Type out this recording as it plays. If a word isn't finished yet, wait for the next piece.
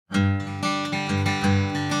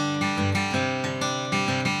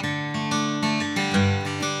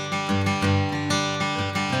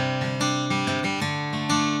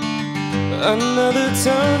Another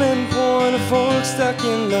turning point, a fork stuck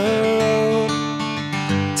in the road.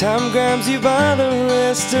 Time grabs you by the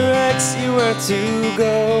wrist, directs you where to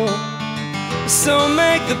go. So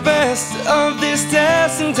make the best of this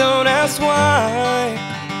test and don't ask why.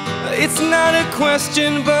 It's not a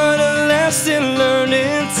question but a lesson learned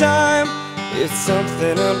in time. It's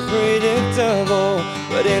something unpredictable,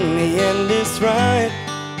 but in the end it's right.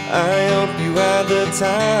 I hope you had the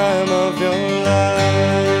time of your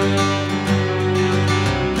life.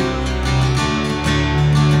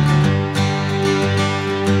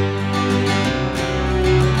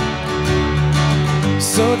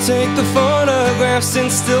 So take the photographs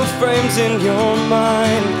and still frames in your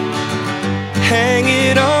mind. Hang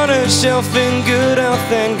it on a shelf in good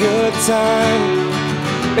health and good time.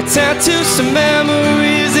 Tattoo some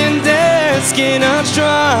memories and desk in a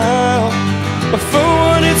trial. But for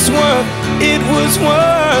what it's worth, it was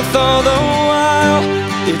worth all the while.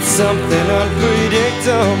 It's something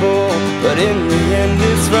unpredictable, but in the end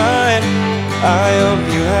it's right. I hope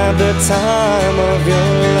you had the time of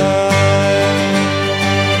your life.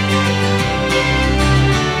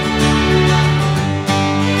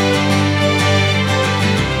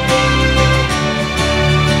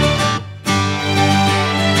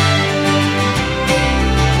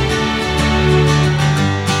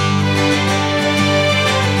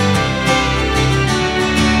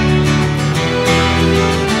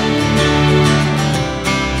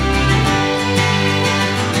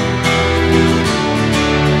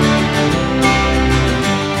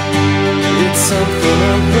 Something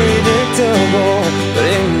unpredictable, but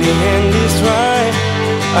in the end it's right.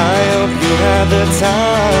 I hope you had the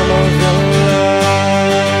time of your life.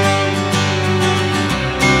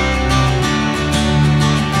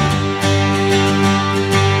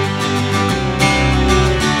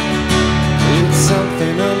 It's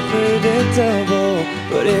something unpredictable,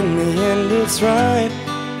 but in the end it's right.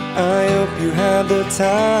 I hope you had the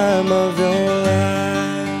time of your life.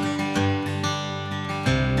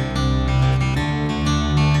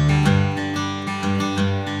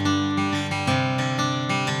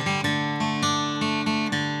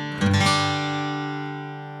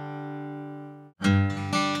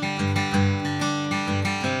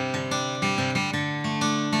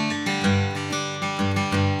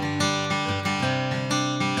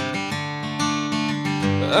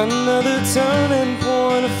 Another turning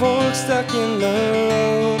point, a fork stuck in the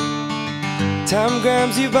road. Time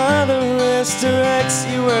grabs you by the wrist, directs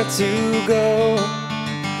you where to go.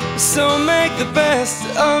 So make the best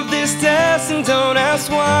of this test and don't ask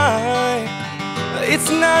why. It's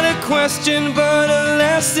not a question but a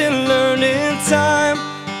lesson learned in time.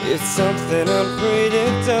 It's something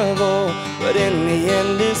unpredictable, but in the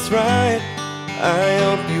end it's right. I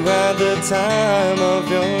hope you had the time of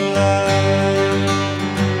your life.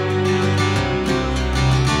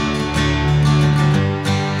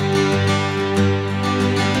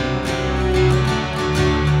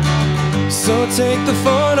 So take the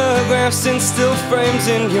photographs and still frames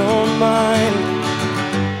in your mind.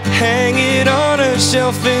 Hang it on a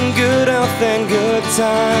shelf in good health and good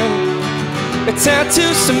time.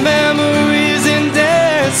 Tattoo some memories and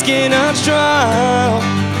desk in a trial.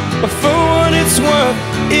 But for what it's worth,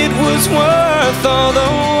 it was worth all the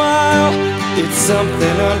while. It's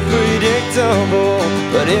something unpredictable,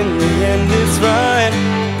 but in the end it's right.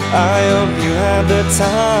 I hope you had the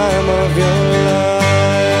time of your life.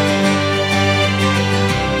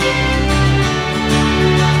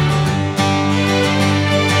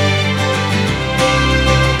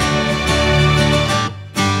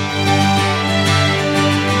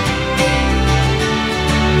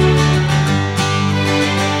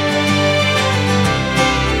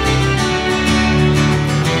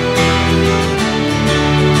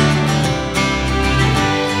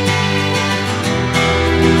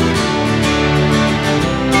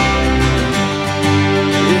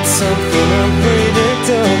 Something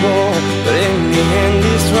unpredictable, but in the end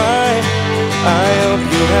it's right. I hope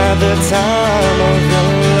you had the time of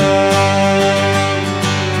your life.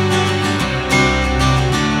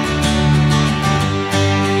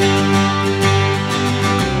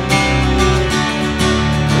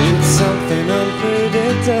 It's something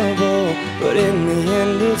unpredictable, but in the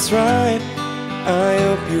end it's right. I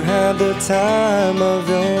hope you had the time of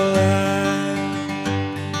your life.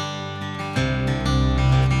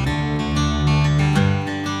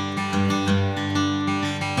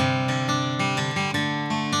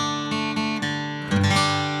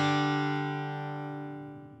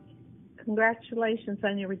 Congratulations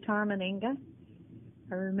on your retirement, Inga.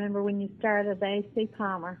 I remember when you started at A.C.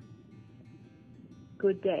 Palmer.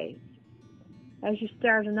 Good days. As you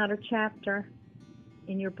start another chapter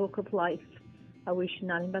in your book of life. I wish you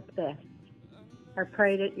nothing but the best. I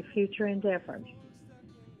pray that your future endeavors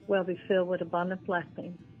will be filled with abundant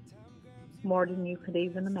blessings, more than you could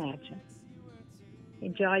even imagine.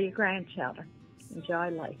 Enjoy your grandchildren. Enjoy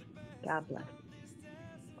life. God bless.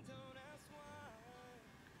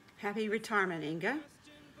 Happy retirement, Inga.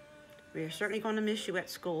 We are certainly going to miss you at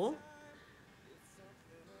school,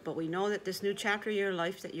 but we know that this new chapter of your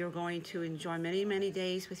life that you're going to enjoy many, many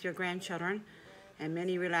days with your grandchildren and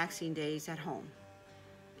many relaxing days at home.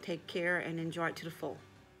 Take care and enjoy it to the full.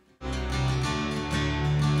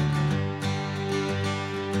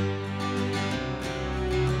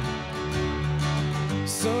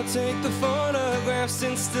 So take the photographs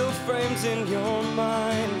and still frames in your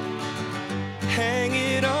mind. Hang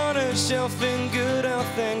it on a shelf in good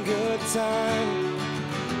health and good time.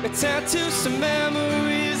 Tattoo some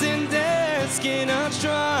memories and desk in a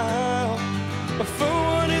trial. But for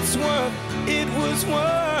what it's worth, it was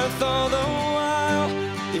worth all the while.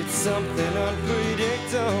 It's something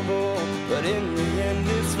unpredictable, but in the end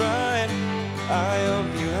it's right. I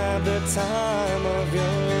hope you had the time of your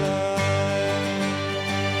life.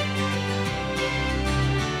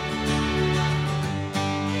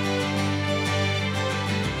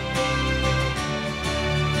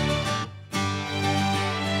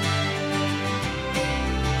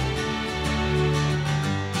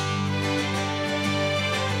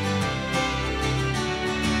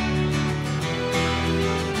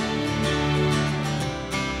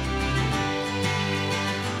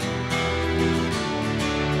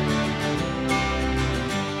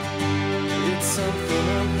 Something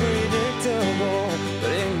unpredictable,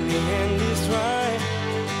 but in the end it's right.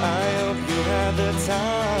 I hope you had the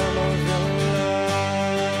time of your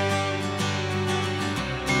life.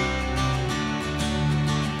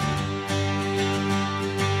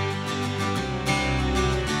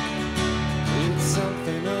 It's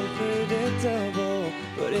something unpredictable,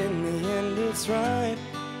 but in the end it's right.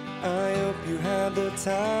 I hope you had the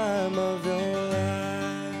time of your life.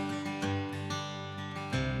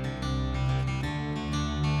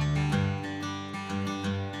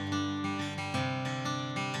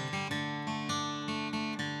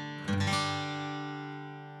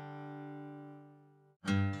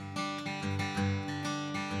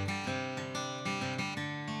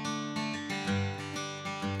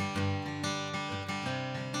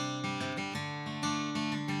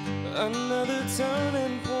 Another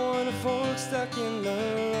turning point, a fork stuck in the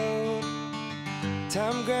road.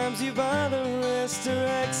 Time grabs you by the wrist,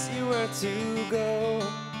 directs you where to go.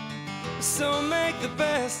 So make the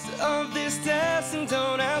best of this test and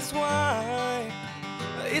don't ask why.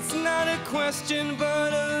 It's not a question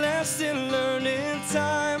but a lesson learned in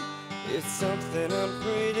time. It's something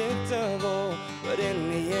unpredictable, but in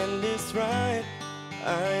the end it's right.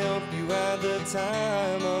 I hope you had the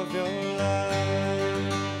time of your life.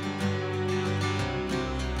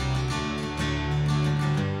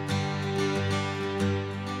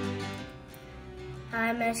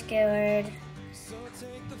 Hi, Miss Gillard.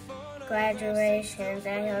 Congratulations.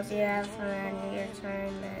 I hope you have fun on your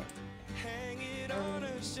retirement.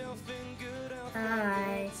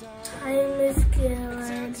 Bye. Hi, Miss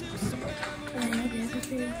Gillard. Have a good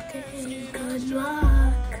day. Good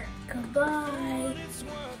luck. Goodbye.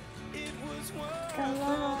 Good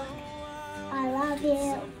luck. I love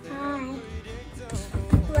you. Bye.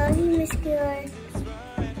 Love you, Miss Gillard.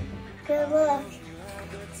 Good luck.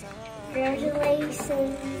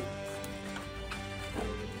 Congratulations.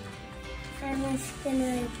 I'm just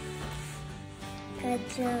gonna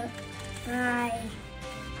catch up. Bye.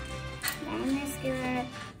 Bye, Miss Gillard.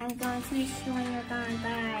 I'm going to miss you when you're gone.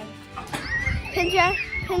 Bye.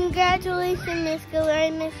 Congratulations, Miss Gillard. I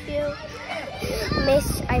miss you.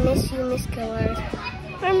 I miss you, Miss Gillard.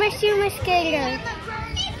 I miss you, Miss Gillard.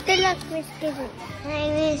 Good luck, Miss Gillard. Hi,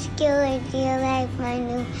 Miss Gillard. Do you like my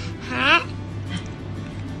new hat?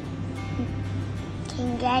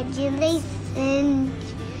 Congratulations.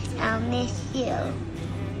 I'll miss you.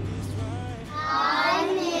 Hi,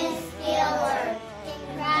 Miss Gillard.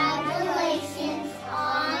 Congratulations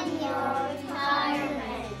on your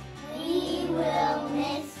retirement. We will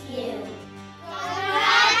miss you.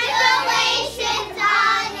 Congratulations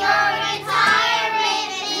on your retirement,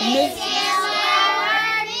 Miss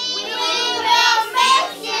Gillard. We will miss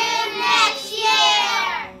you next year.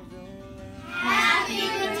 Happy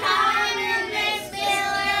retirement, Miss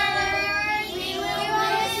Gillard. We will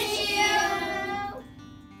miss you.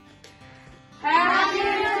 Happy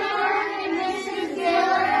retirement, Miss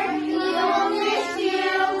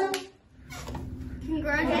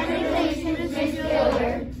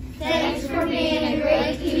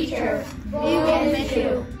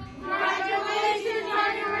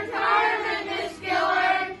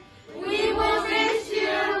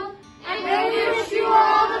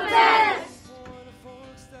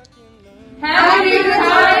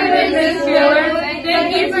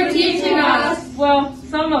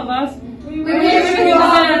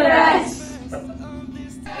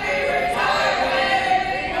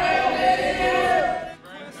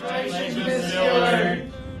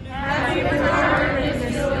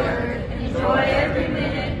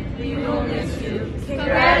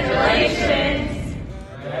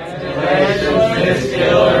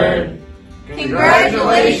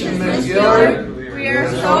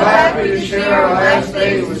happy to share our last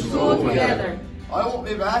days with school together. I won't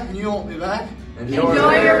be back and you won't be back. Enjoy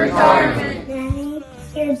your retirement. Daddy,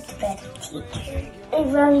 you're the best teacher. I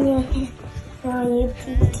love you. You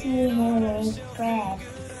teach me how to make bread.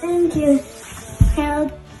 And you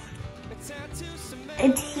help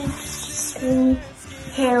teach me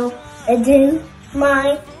how to do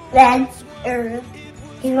my letter.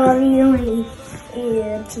 You love you.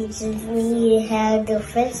 You teaches me how to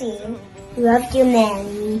fishing. Love you,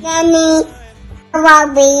 Nanny. Nanny, I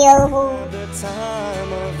love you. The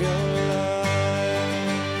time of your life.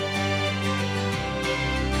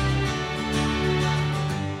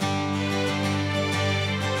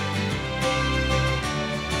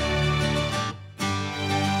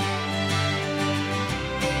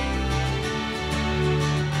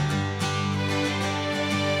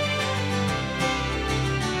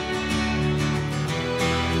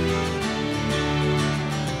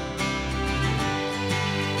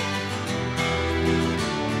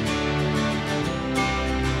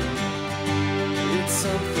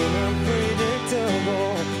 Something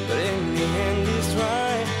unpredictable, but in the end it's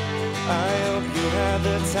right. I hope you had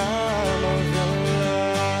the time of your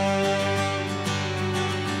life.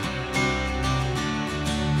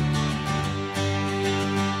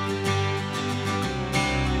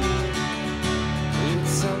 It's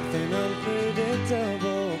something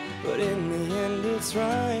unpredictable, but in the end it's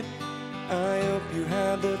right. I hope you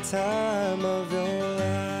had the time of your life.